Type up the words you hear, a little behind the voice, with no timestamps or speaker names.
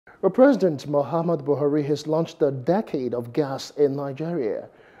President Muhammad Buhari has launched a decade of gas in Nigeria,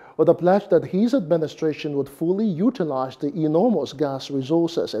 with a pledge that his administration would fully utilize the enormous gas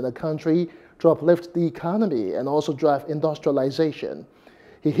resources in the country to uplift the economy and also drive industrialization.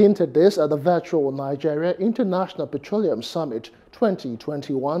 He hinted this at the virtual Nigeria International Petroleum Summit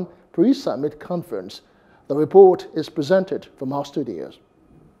 2021 pre-summit conference. The report is presented from our studios.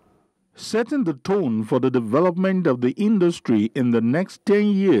 Setting the tone for the development of the industry in the next 10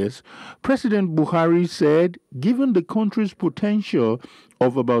 years, President Buhari said, given the country's potential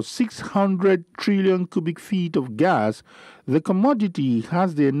of about 600 trillion cubic feet of gas, the commodity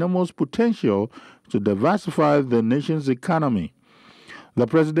has the enormous potential to diversify the nation's economy. The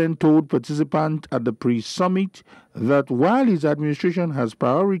president told participants at the pre-summit that while his administration has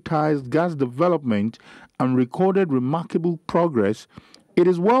prioritized gas development and recorded remarkable progress, it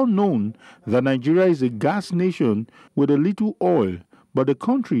is well known that Nigeria is a gas nation with a little oil, but the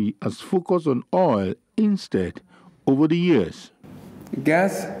country has focused on oil instead over the years.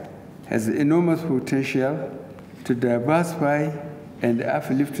 Gas has enormous potential to diversify and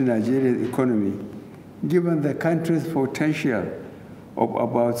uplift Nigeria's economy, given the country's potential of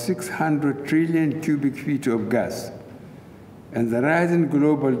about 600 trillion cubic feet of gas and the rising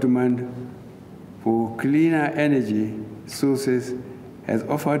global demand for cleaner energy sources has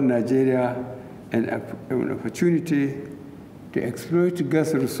offered Nigeria an opportunity to exploit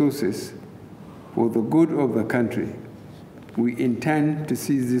gas resources for the good of the country. We intend to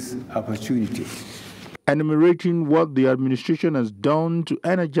seize this opportunity. Enumerating what the administration has done to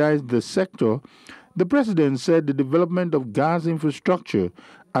energize the sector, the president said the development of gas infrastructure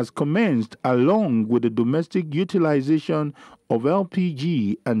has commenced along with the domestic utilization of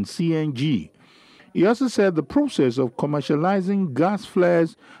LPG and CNG. He also said the process of commercializing gas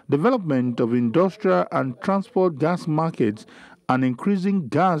flares, development of industrial and transport gas markets, and increasing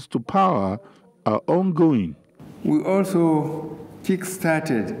gas to power are ongoing. We also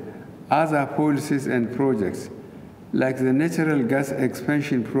kick-started other policies and projects like the natural gas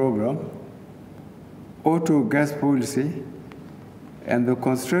expansion program, auto gas policy, and the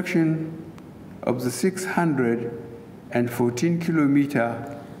construction of the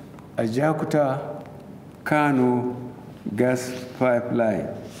 614-kilometer Ajaokuta-Kano gas pipeline.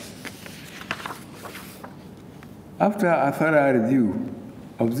 After a thorough review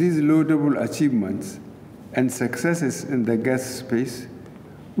of these laudable achievements and successes in the gas space,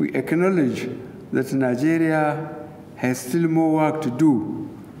 we acknowledge that Nigeria has still more work to do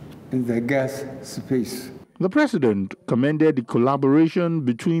in the gas space. The president commended the collaboration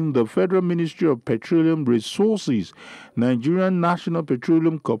between the Federal Ministry of Petroleum Resources, Nigerian National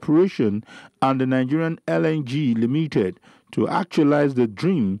Petroleum Corporation, and the Nigerian LNG Limited to actualize the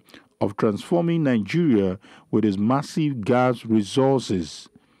dream of transforming Nigeria with its massive gas resources.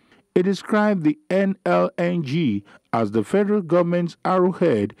 It described the NLNG as the federal government's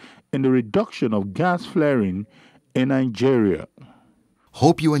arrowhead in the reduction of gas flaring in Nigeria.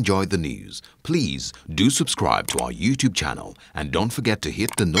 Hope you enjoyed the news. Please do subscribe to our YouTube channel and don't forget to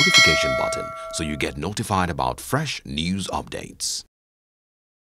hit the notification button so you get notified about fresh news updates.